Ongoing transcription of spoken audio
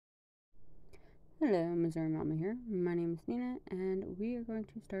Hello, Missouri Mama here. My name is Nina, and we are going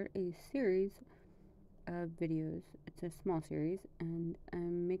to start a series of videos. It's a small series, and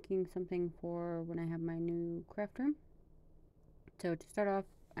I'm making something for when I have my new craft room. So to start off,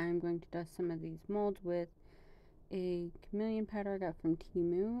 I'm going to dust some of these molds with a chameleon powder I got from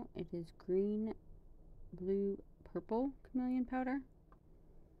Temu. It is green, blue, purple chameleon powder.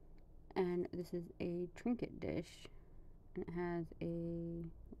 And this is a Trinket dish. And it has a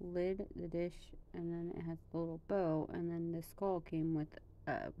lid, the dish, and then it has the little bow, and then the skull came with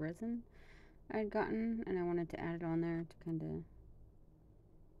resin I'd gotten, and I wanted to add it on there to kind of,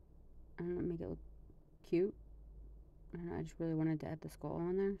 I don't know, make it look cute. I don't know, I just really wanted to add the skull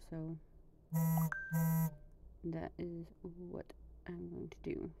on there, so that is what I'm going to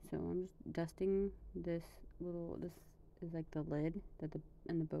do. So I'm just dusting this is like the lid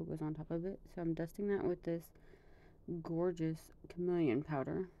and the bow goes on top of it. So I'm dusting that with this gorgeous chameleon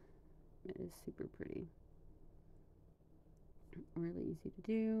powder. It is super pretty. Really easy to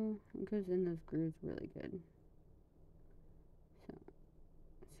do. It goes in those grooves really good. So,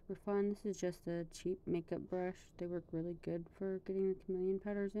 super fun. This is just a cheap makeup brush. They work really good for getting the chameleon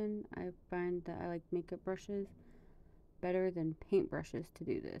powders in. I find that I like makeup brushes better than paint brushes to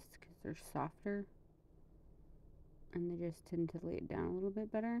do this because they're softer and they just tend to lay it down a little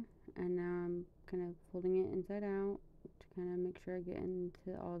bit better. And now I'm kind of folding it inside out to kind of make sure I get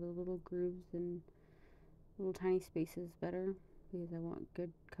into all the little grooves and little tiny spaces better because I want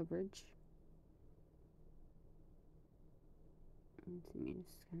good coverage. And see me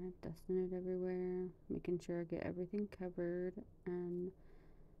just kind of dusting it everywhere, making sure I get everything covered. And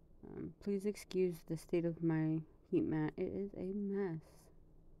please excuse the state of my heat mat. It is a mess.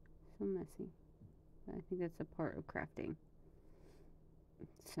 So messy. But I think that's a part of crafting.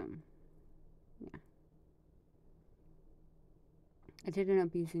 So, yeah. I did end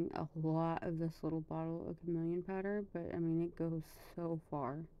up using a lot of this little bottle of chameleon powder, but I mean, it goes so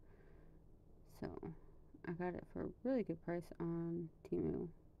far. So, I got it for a really good price on Temu.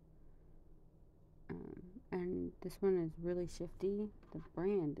 And this one is really shifty. The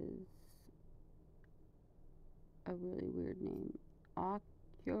brand is a really weird name.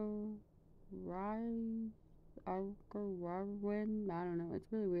 Akurarwin? I don't know.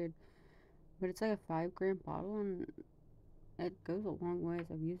 It's really weird. But it's like a 5 gram bottle and it goes a long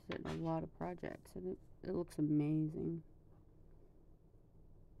ways. I've used it in a lot of projects and it looks amazing.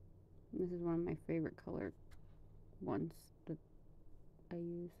 This is one of my favorite color ones that I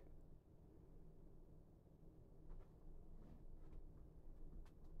use.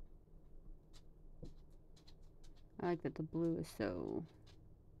 I like that the blue is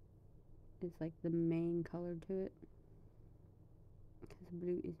like the main color to it. Because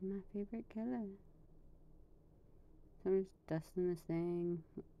blue is my favorite color. So I'm just dusting this thing.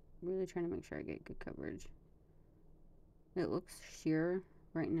 Really trying to make sure I get good coverage. It looks sheer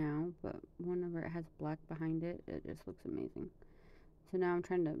right now, but whenever it has black behind it, it just looks amazing. So now I'm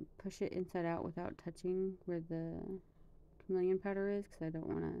trying to push it inside out without touching where the chameleon powder is because I don't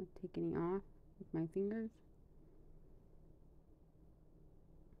want to take any off with my fingers.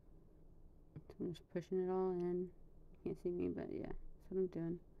 So I'm just pushing it all in. You can't see me, but yeah, that's what I'm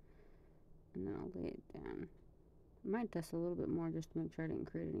doing. And then I'll lay it down. I might dust a little bit more just to make sure I didn't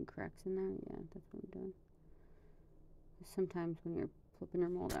create any cracks in there. Yeah, that's what I'm doing. Sometimes when you're flipping your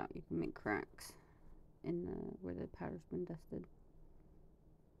mold out, you can make cracks in where the powder's been dusted.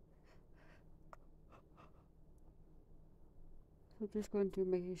 So just going through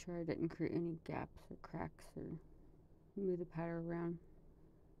making sure I didn't create any gaps or cracks or move the powder around.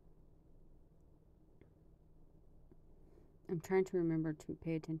 I'm trying to remember to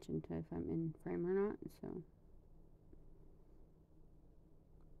pay attention to if I'm in frame or not, so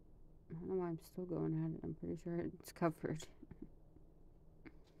I don't know why I'm still going at it. I'm pretty sure it's covered.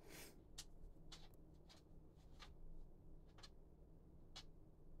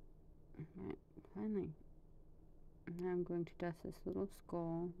 Alright, finally. Now I'm going to dust this little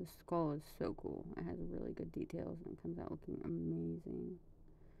skull. The skull is so cool. It has really good details and it comes out looking amazing.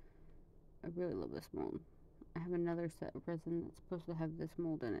 I really love this mold. I have another set of resin that's supposed to have this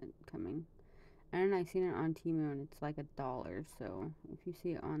mold in it coming. And I seen it on Temu and it's like $1, so if you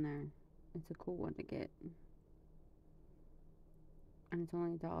see it on there, it's a cool one to get. And it's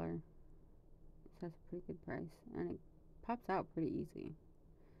only $1. So that's a pretty good price. And it pops out pretty easy.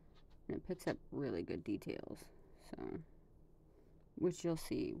 And it picks up really good details. So, which you'll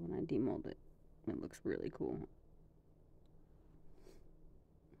see when I demold it. It looks really cool.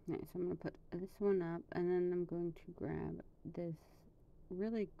 Alright, so I'm going to put this one up. And then I'm going to grab this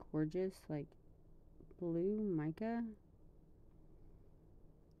really gorgeous, like, blue mica.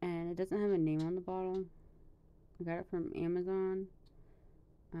 And doesn't have a name on the bottle. I got it from Amazon.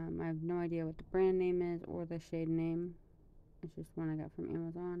 I have no idea what the brand name is or the shade name. It's just one I got from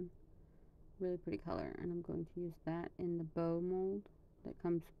Amazon. Really pretty color, and I'm going to use that in the bow mold that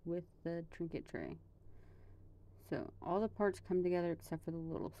comes with the Trinket tray. So all the parts come together except for the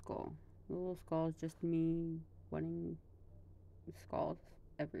little skull. The little skull is just me wanting skulls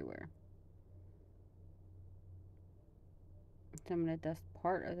everywhere. So I'm gonna dust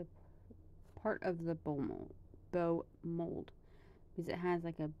part of the bow mold because it has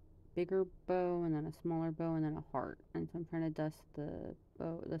like a bigger bow and then a smaller bow and then a heart, and so I'm trying to dust the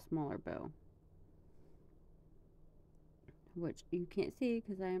smaller bow, which you can't see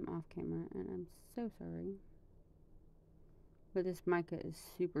because I am off camera and I'm so sorry. But this mica is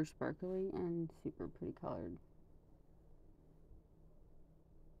super sparkly and super pretty colored.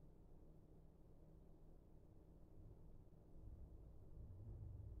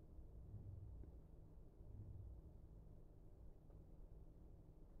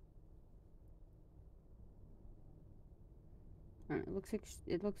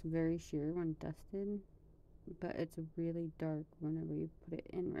 It looks very sheer when dusted, but it's really dark whenever you put it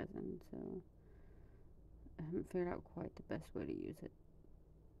in resin. So I haven't figured out quite the best way to use it.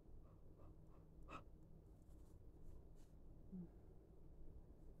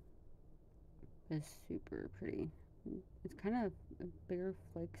 It's super pretty. It's kind of bigger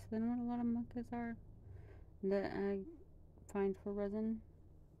flakes than what a lot of micas are that I find for resin.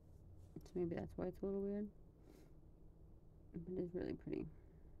 So maybe that's why it's a little weird. But it is really pretty.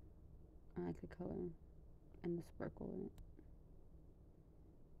 I like the color and the sparkle in it.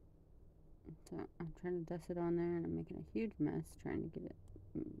 So I'm trying to dust it on there, and I'm making a huge mess trying to get it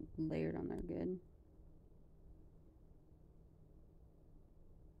layered on there good.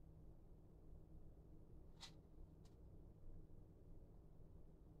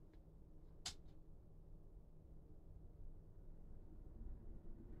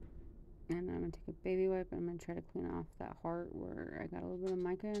 And I'm going to take a baby wipe and I'm going to try to clean off that heart where I got a little bit of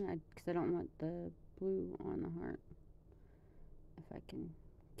mica in, because I don't want the blue on the heart. If I can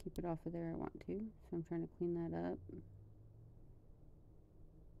keep it off of there, I want to. So I'm trying to clean that up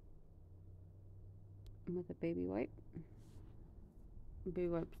with a baby wipe. Baby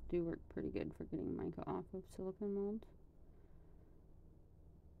wipes do work pretty good for getting mica off of silicone molds.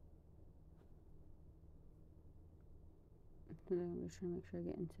 So I'm just trying to make sure I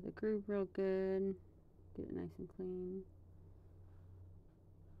get into the groove real good, get it nice and clean.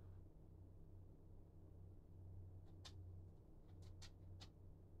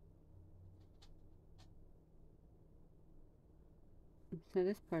 So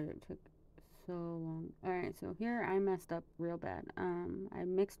this project took so long. Alright, so here I messed up real bad. I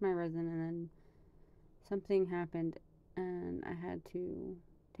mixed my resin and then something happened and I had to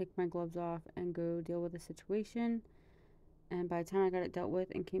take my gloves off and go deal with the situation. And by the time I got it dealt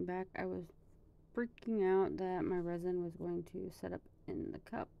with and came back, I was freaking out that my resin was going to set up in the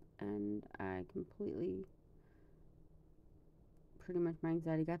cup, and I completely, pretty much my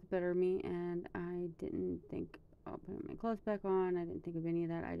anxiety got the better of me, and I didn't think about putting my gloves back on. I didn't think of any of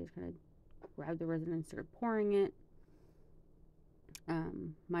that. I just kind of grabbed the resin and started pouring it.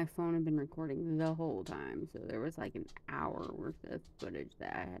 My phone had been recording the whole time, so there was like an hour worth of footage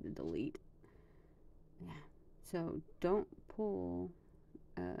that I had to delete. Yeah, so don't pull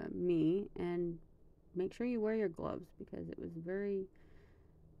me, and make sure you wear your gloves, because it was very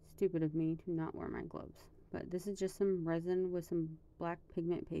stupid of me to not wear my gloves. But this is just some resin with some black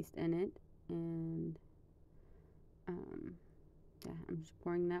pigment paste in it, and yeah, I'm just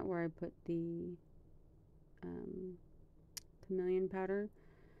pouring that where I put the chameleon powder.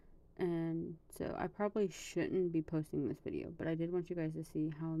 And so I probably shouldn't be posting this video, but I did want you guys to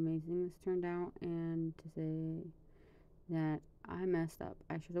see how amazing this turned out and to say that I messed up.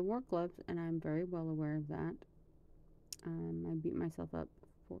 I should have wore gloves, and I'm very well aware of that. I beat myself up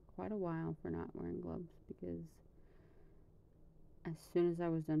for quite a while for not wearing gloves, because as soon as I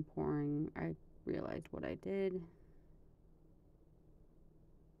was done pouring, I realized what I did.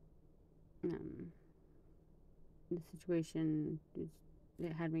 The situation,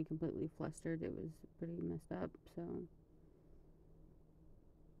 it had me completely flustered. It was pretty messed up, so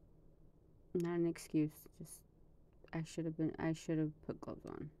not an excuse, just I should have put gloves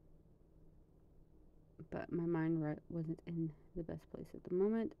on. But my mind wasn't in the best place at the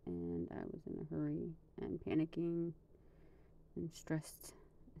moment, and I was in a hurry and panicking and stressed,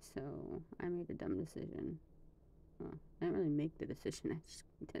 so I made a dumb decision. Well, I didn't really make the decision,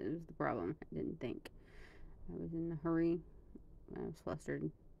 it was the problem. I didn't think. I was in a hurry, I was flustered,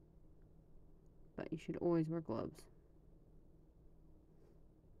 but you should always wear gloves.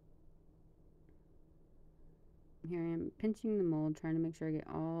 Here I am pinching the mold, trying to make sure I get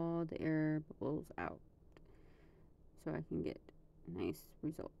all the air bubbles out so I can get nice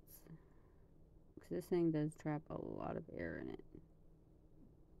results. Because this thing does trap a lot of air in it.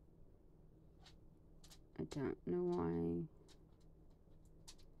 I don't know why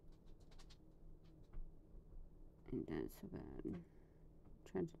it does so bad.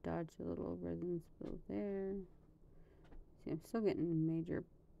 Trying to dodge a little resin spill there. See, I'm still getting major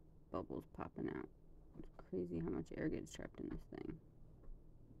bubbles popping out. It's crazy how much air gets trapped in this thing.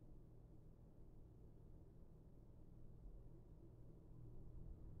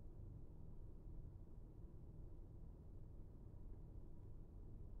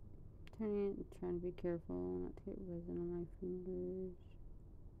 Turning it, trying to be careful not to get resin on my fingers.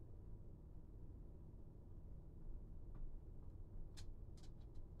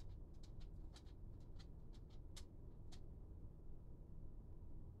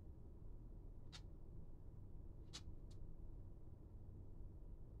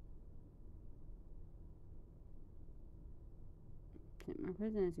 My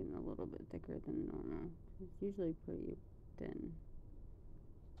resin is even a little bit thicker than normal. It's usually pretty thin,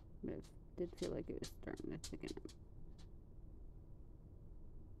 but it did feel like it was starting to thicken up.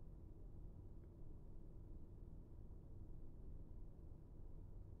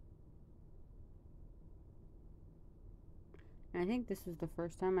 And I think this was the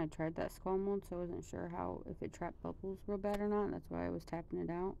first time I tried that skull mold, so I wasn't sure how, if it trapped bubbles real bad or not. That's why I was tapping it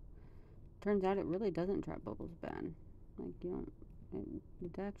out. Turns out it really doesn't trap bubbles bad. Like, you don't,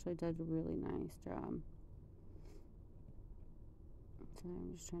 it actually does a really nice job. So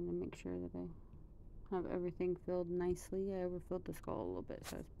I'm just trying to make sure that I have everything filled nicely. I overfilled the skull a little bit,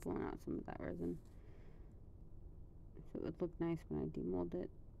 so I was pulling out some of that resin, so it would look nice when I demold it.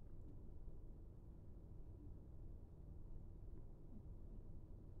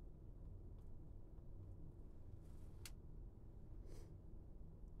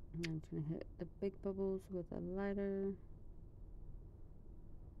 And I'm trying to hit the big bubbles with a lighter.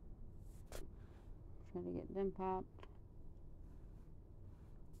 Try to get them popped.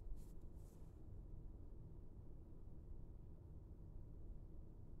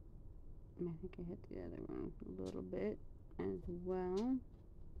 I think I hit the other one a little bit as well.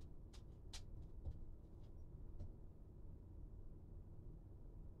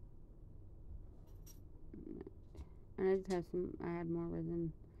 And I just have I had more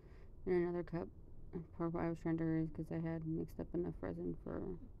resin in another cup. Part of why I was trying to hurry is because I had mixed up enough resin for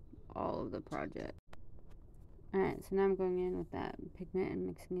all of the project. Alright, so now I'm going in with that pigment and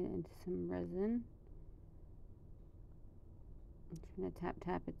mixing it into some resin. I'm trying to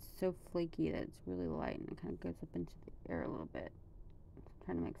tap. It's so flaky that it's really light and it kind of goes up into the air a little bit. So I'm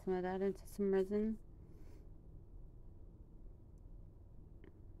trying to mix some of that into some resin.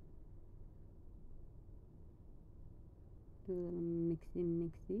 Do a little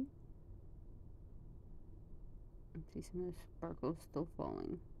mixy. See some of the sparkles still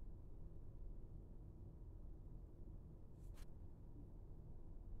falling.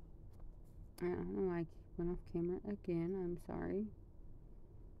 I don't know why I went off camera again. I'm sorry.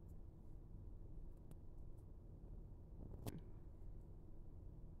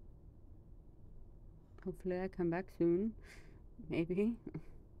 Hopefully I come back soon. Maybe.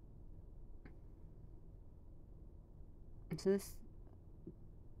 So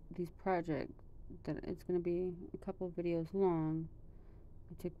these projects, that it's going to be a couple of videos long.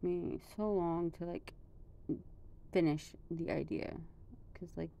 It took me so long to like finish the idea,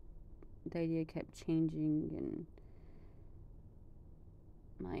 because like the idea kept changing and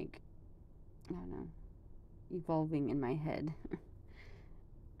like, I don't know, evolving in my head.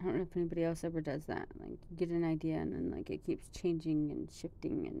 I don't know if anybody else ever does that. Like, you get an idea and then like it keeps changing and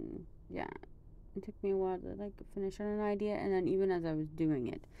shifting, and yeah, it took me a while to like finish on an idea, and then even as I was doing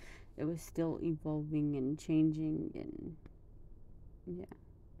it, it was still evolving and changing, and yeah.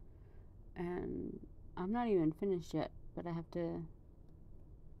 And I'm not even finished yet, but I have to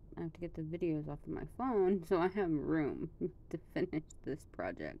get the videos off of my phone so I have room to finish this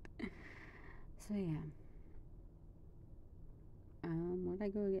project. So yeah. Where'd I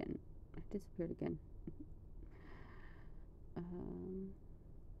go again? I disappeared again.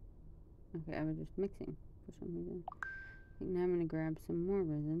 Okay, I was just mixing for some reason. I think now I'm gonna grab some more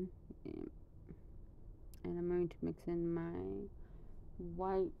resin, and I'm going to mix in my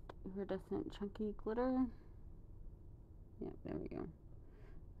white iridescent chunky glitter. Yep, there we go.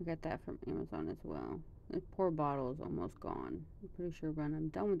 I got that from Amazon as well. This poor bottle is almost gone. I'm pretty sure when I'm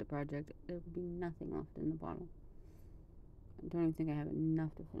done with the project, there will be nothing left in the bottle. I don't even think I have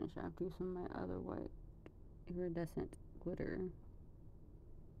enough to finish. I have to use some of my other white iridescent glitter.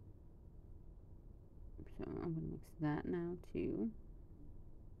 So So I'm going to mix that now too.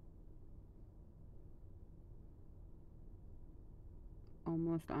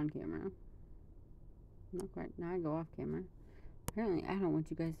 Almost on camera. Not quite. Now I go off camera. Apparently, I don't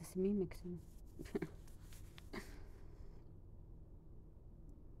want you guys to see me mixing.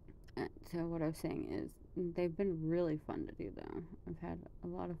 So what I was saying is, they've been really fun to do though. I've had a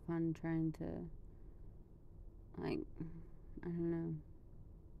lot of fun trying to, like, I don't know,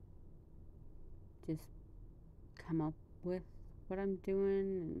 just come up with what I'm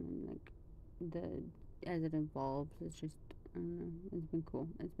doing, and like as it evolves, it's just, I don't know, it's been cool.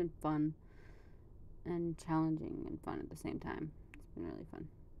 It's been fun and challenging and fun at the same time. It's been really fun.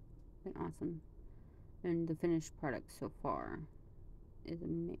 It's been awesome. And the finished product so far is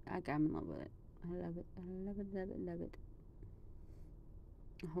amazing. I'm in love with it. I love it. I love it, love it, love it.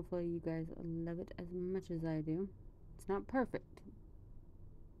 Hopefully you guys love it as much as I do. It's not perfect,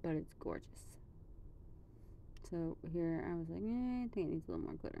 but it's gorgeous. So here I was like, I think it needs a little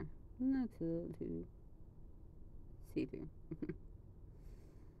more glitter. That's a little too see-through.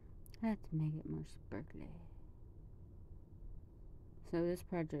 Let's make it more sparkly. So this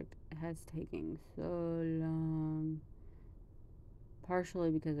project has taken so long. Partially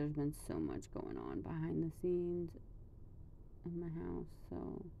because there's been so much going on behind the scenes in my house,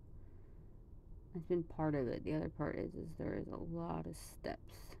 so that's been part of it. The other part is there is a lot of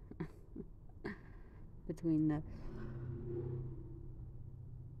steps between the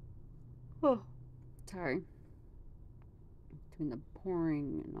between the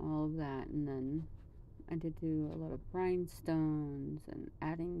pouring and all of that, and then I did do a lot of rhinestones and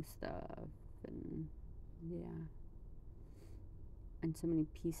adding stuff, and yeah, and so many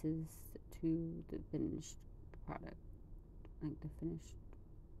pieces to the finished product, like the finished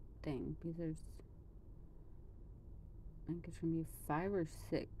thing, because I think it's gonna be 5 or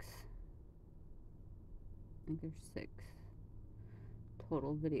 6. I think there's 6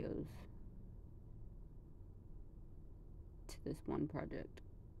 total videos to this one project.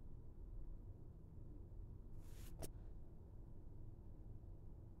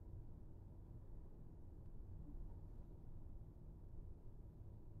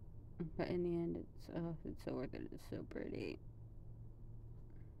 But in the end, it's so worth it. It's so pretty.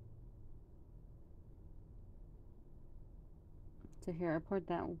 So here I poured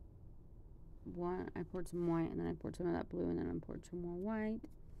that one. I poured some white, and then I poured some of that blue, and then I poured some more white.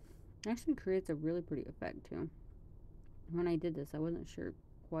 It actually creates a really pretty effect too. When I did this, I wasn't sure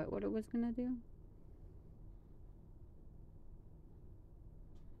quite what it was gonna do.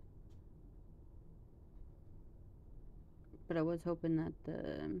 But I was hoping that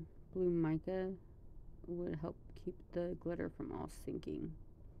the blue mica would help keep the glitter from all sinking.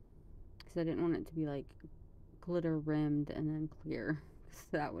 Because I didn't want it to be like glitter rimmed and then clear. Because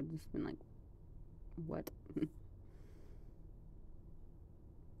that would just been like, what?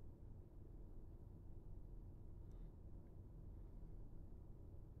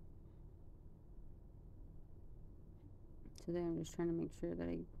 So then I'm just trying to make sure that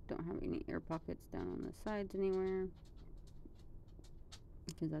I don't have any air pockets down on the sides anywhere.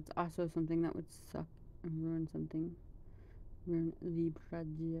 Because that's also something that would suck and ruin something. Ruin the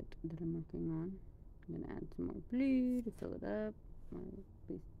project that I'm working on. I'm going to add some more blue to fill it up. Or at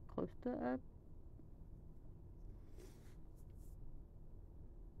least close to up.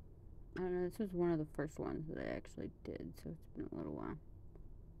 I don't know, this was one of the first ones that I actually did, so it's been a little while.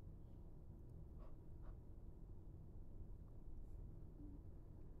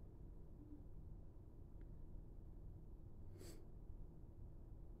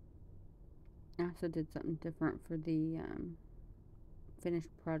 I also did something different for the finished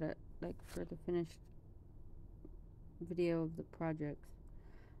product, like for the finished video of the projects.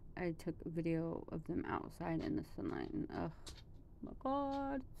 I took a video of them outside in the sunlight, and oh my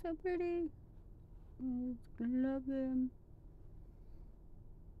god, it's so pretty. I love them.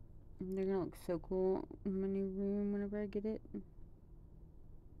 And they're gonna look so cool in my new room whenever I get it.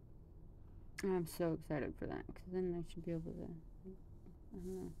 I'm so excited for that, because then I should be able to, I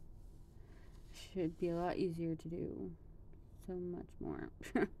don't know, should be a lot easier to do. So much more.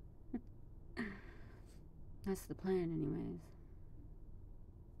 That's the plan anyways.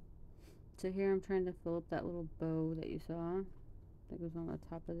 So here I'm trying to fill up that little bow that you saw that goes on the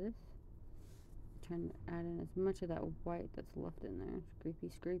top of this. I'm trying to add in as much of that white that's left in there.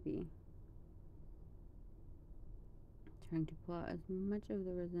 Scrapey. Trying to pull out as much of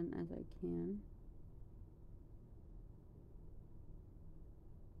the resin as I can.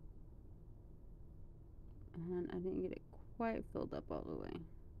 And I didn't get it quite filled up all the way.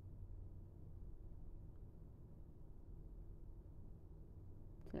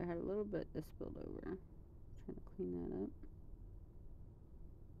 So I had a little bit that spilled over. Trying to clean that up.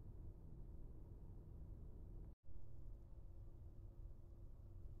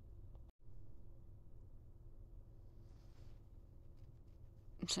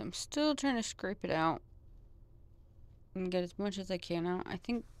 So I'm still trying to scrape it out and get as much as I can out. I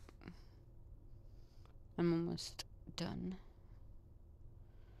think I'm almost done.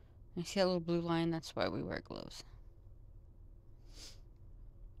 I see that little blue line, that's why we wear gloves.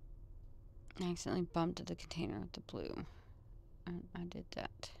 I accidentally bumped the container with the blue, and I did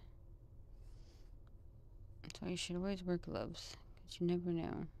that. So you should always wear gloves, because you never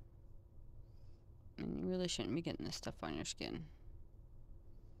know. And you really shouldn't be getting this stuff on your skin.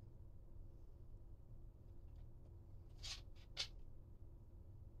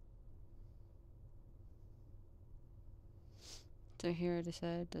 So here I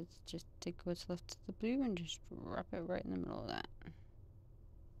decided, let's just take what's left of the blue and just wrap it right in the middle of that.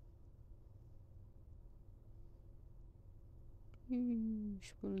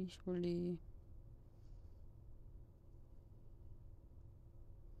 Swirly, swirly.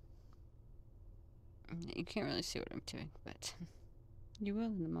 You can't really see what I'm doing, but you will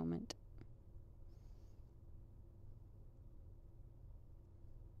in a moment.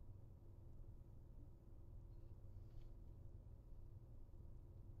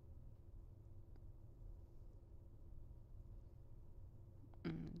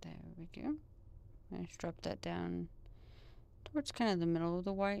 And there we go. I just dropped that down towards kind of the middle of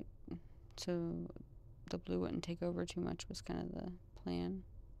the white, so the blue wouldn't take over too much was kind of the plan.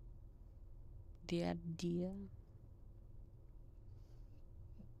 The idea.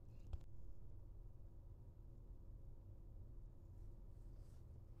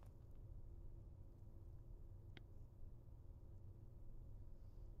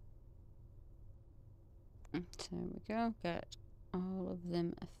 So there we go. Got all of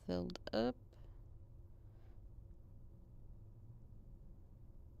them filled up.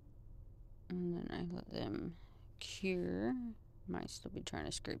 And then I let them cure. Might still be trying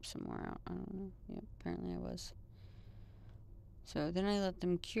to scrape some more out. I don't know. Yep, apparently I was. So then I let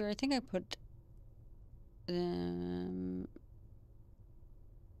them cure. I think I put them...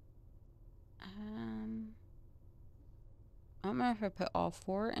 I don't know if I put all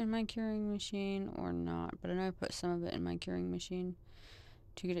 4 in my curing machine or not, but I know I put some of it in my curing machine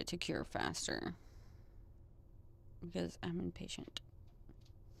to get it to cure faster. Because I'm impatient.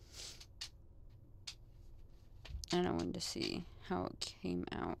 And I wanted to see how it came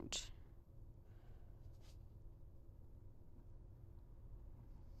out.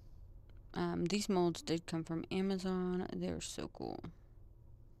 These molds did come from Amazon. They're so cool.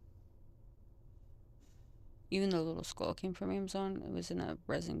 Even the little skull came from Amazon. It was in a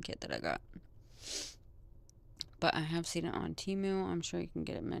resin kit that I got. But I have seen it on Temu. I'm sure you can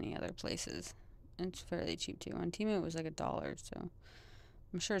get it many other places. It's fairly cheap too. On Temu it was like $1, so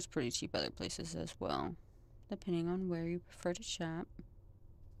I'm sure it's pretty cheap other places as well, depending on where you prefer to shop.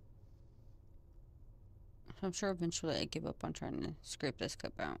 So I'm sure eventually I give up on trying to scrape this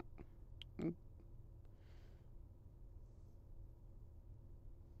cup out.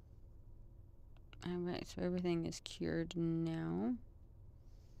 Alright, so everything is cured now.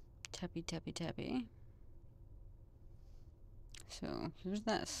 Tappy, tappy, tappy. So here's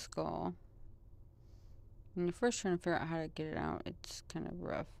that skull. When you're first trying to figure out how to get it out, it's kind of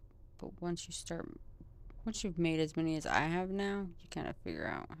rough. But once you've made as many as I have now, you kind of figure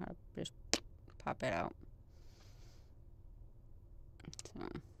out how to just pop it out. So,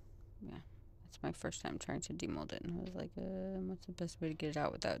 yeah. That's my first time trying to demold it. And I was like, what's the best way to get it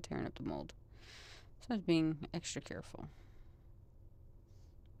out without tearing up the mold? So I was being extra careful.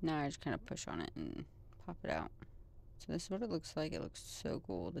 Now I just kind of push on it and pop it out. So this is what it looks like. It looks so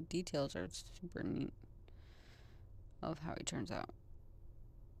cool. The details are super neat of how he turns out.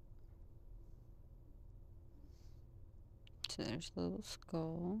 So there's the little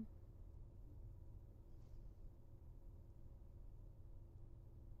skull.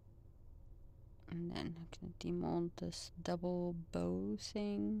 And then I'm going to demold this double bow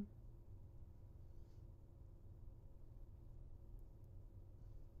thing.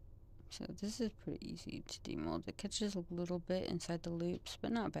 So this is pretty easy to demold. It catches a little bit inside the loops,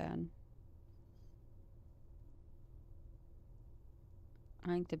 but not bad. I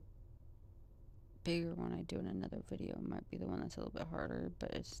think the bigger one I do in another video might be the one that's a little bit harder,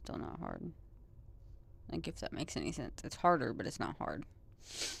 but it's still not hard. Like, if that makes any sense. It's harder, but it's not hard.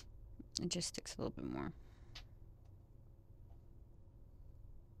 It just sticks a little bit more.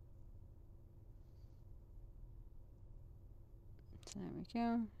 So there we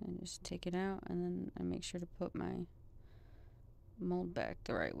go. And just take it out, and then I make sure to put my mold back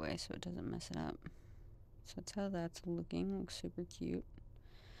the right way so it doesn't mess it up. So that's how that's looking. Looks super cute.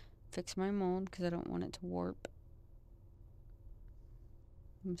 Fix my mold because I don't want it to warp.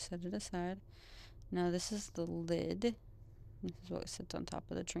 Set it aside. Now this is the lid. This is what sits on top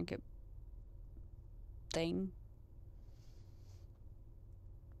of the Trinket thing.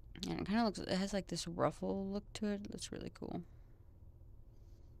 And it kind of looks, it has like this ruffle look to it. It looks really cool.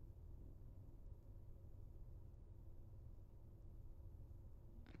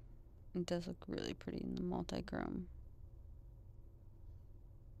 It does look really pretty in the multi-chrome.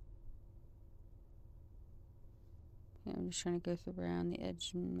 Okay, I'm just trying to go around the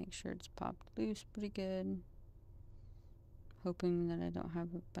edge and make sure it's popped loose pretty good. Hoping that I don't have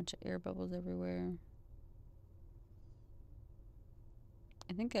a bunch of air bubbles everywhere.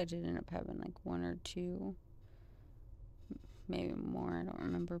 I think I did end up having like one or two, maybe more, I don't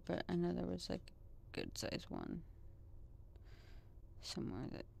remember, but I know there was like a good size one somewhere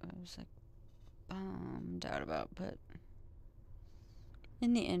that I was like bummed out about, but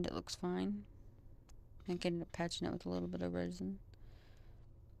in the end it looks fine. I think I ended up patching it with a little bit of resin.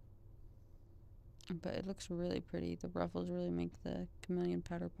 But it looks really pretty. The ruffles really make the chameleon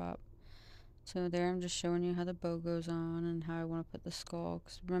powder pop. So there I'm just showing you how the bow goes on and how I want to put the skull.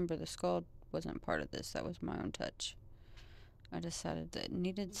 Because remember, the skull wasn't part of this. That was my own touch. I decided that it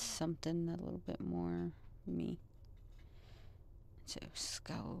needed something a little bit more me. So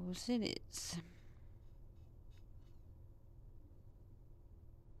skulls it is.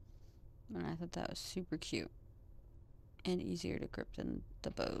 And I thought that was super cute. And easier to grip than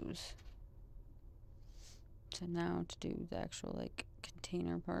the bows. So now to do the actual like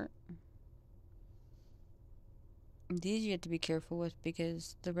container part. These you have to be careful with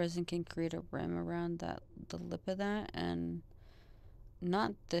because the resin can create a rim around the lip of that, and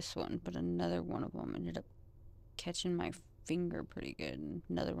not this one, but another one of them ended up catching my finger pretty good, and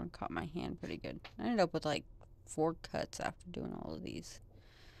another one caught my hand pretty good. I ended up with like 4 cuts after doing all of these,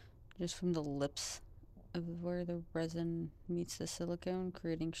 just from the lips of where the resin meets the silicone,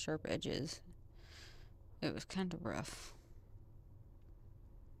 creating sharp edges. It was kind of rough.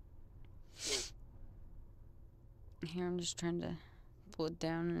 Here I'm just trying to pull it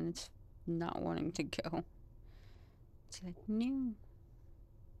down and it's not wanting to go. It's like, no,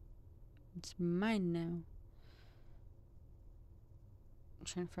 it's mine now. I'm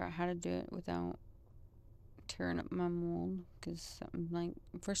trying to figure out how to do it without tearing up my mold, because I'm like,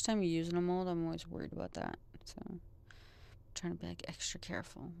 first time using a mold, I'm always worried about that. So I'm trying to be like extra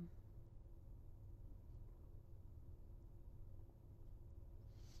careful.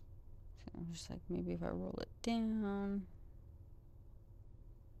 So I'm just like, maybe if I roll it down.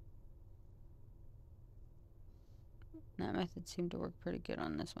 That method seemed to work pretty good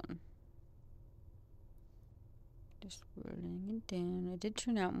on this one. Just rolling it down. It did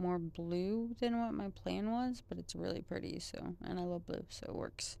turn out more blue than what my plan was, but it's really pretty, so, and I love blue, so it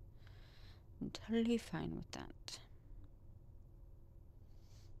works. I'm totally fine with that.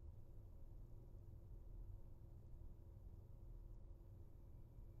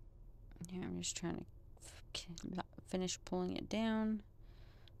 Here I'm just trying to finish pulling it down,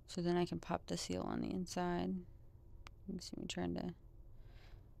 so then I can pop the seal on the inside. You can see me trying to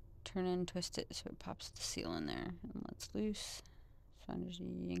turn it and twist it so it pops the seal in there and lets loose. So I just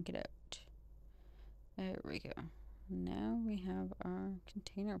yank it out. There we go. Now we have our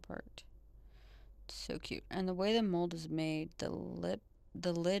container part. It's so cute. And the way the mold is made, the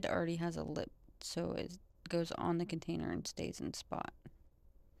lid already has a lip, so it goes on the container and stays in spot.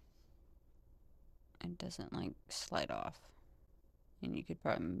 It doesn't like slide off. And you could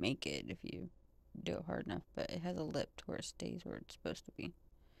probably make it if you do it hard enough, but it has a lip to where it stays where it's supposed to be.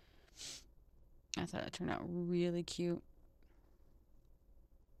 I thought it turned out really cute.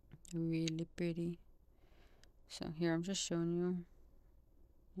 Really pretty. So here I'm just showing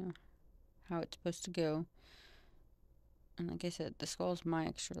you how it's supposed to go. And like I said, the skull is my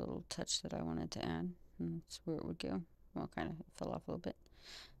extra little touch that I wanted to add. And that's where it would go. Well, kind of fell off a little bit.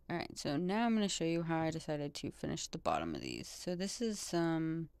 Alright, so now I'm going to show you how I decided to finish the bottom of these. So this is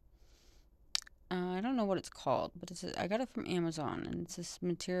some, I don't know what it's called, but I got it from Amazon. And it's this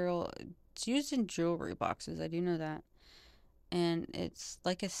material, it's used in jewelry boxes, I do know that. And it's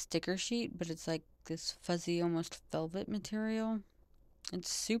like a sticker sheet, but it's like this fuzzy, almost velvet material.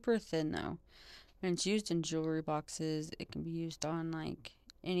 It's super thin though. And it's used in jewelry boxes. It can be used on like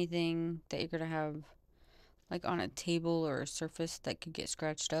anything that you're going to have like on a table or a surface that could get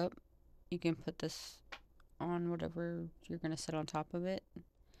scratched up. You can put this on whatever you're going to set on top of it.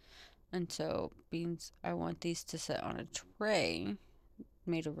 And so beans, I want these to sit on a tray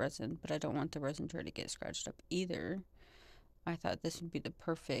made of resin, but I don't want the resin tray to get scratched up either. I thought this would be the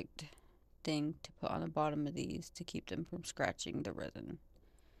perfect thing to put on the bottom of these to keep them from scratching the resin.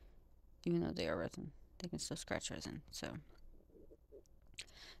 Even though they are resin, they can still scratch resin. So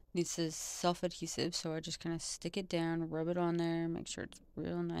this is self-adhesive, so I just kind of stick it down, rub it on there, make sure it's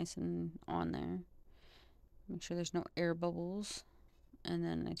real nice and on there. Make sure there's no air bubbles. And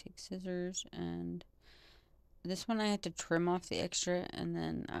then I take scissors, and this one I have to trim off the extra, and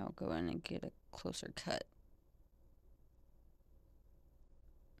then I'll go in and get a closer cut.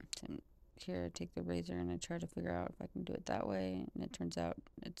 So here I take the razor and I try to figure out if I can do it that way, and it turns out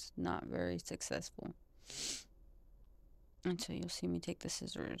it's not very successful. And so you'll see me take the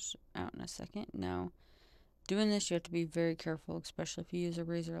scissors out in a second. Now, doing this, you have to be very careful, especially if you use a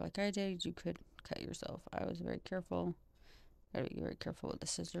razor like I did. You could cut yourself. I was very careful. Gotta be very careful with the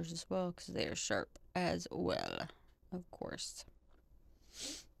scissors as well, because they are sharp as well, of course.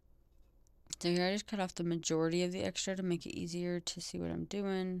 So here I just cut off the majority of the extra to make it easier to see what I'm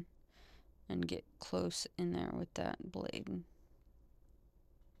doing and get close in there with that blade.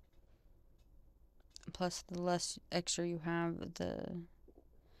 Plus, the less extra you have, the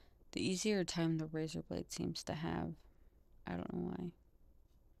easier time the razor blade seems to have. I don't know why.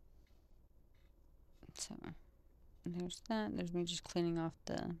 So there's that. There's me just cleaning off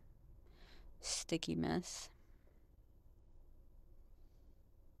the sticky mess.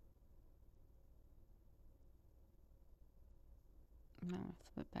 Now I'll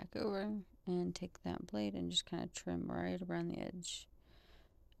flip it back over and take that blade and just kind of trim right around the edge.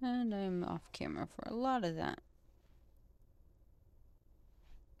 And I'm off camera for a lot of that.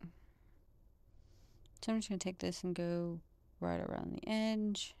 So I'm just going to take this and go right around the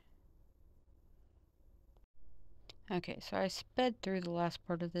edge. Okay, so I sped through the last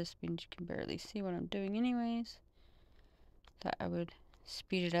part of this because you can barely see what I'm doing anyways. Thought I would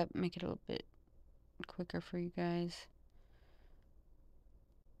speed it up, make it a little bit quicker for you guys.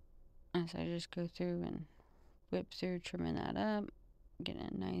 As I just go through and whip through, trimming that up, getting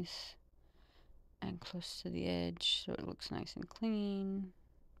it nice and close to the edge so it looks nice and clean.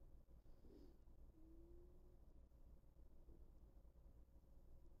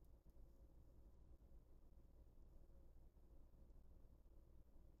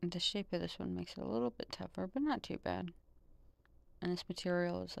 The shape of this one makes it a little bit tougher, but not too bad. And this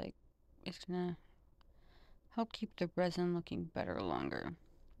material is like, it's gonna help keep the resin looking better longer.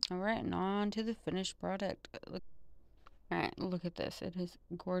 Alright, and on to the finished product. Alright, look at this. It is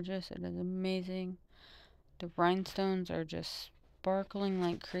gorgeous. It is amazing. The rhinestones are just sparkling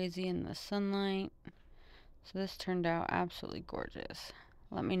like crazy in the sunlight. So this turned out absolutely gorgeous.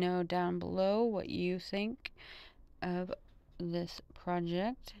 Let me know down below what you think of this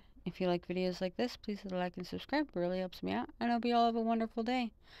project. If you like videos like this, please hit like and subscribe. It really helps me out. And I hope you all have a wonderful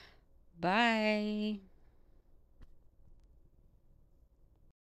day. Bye.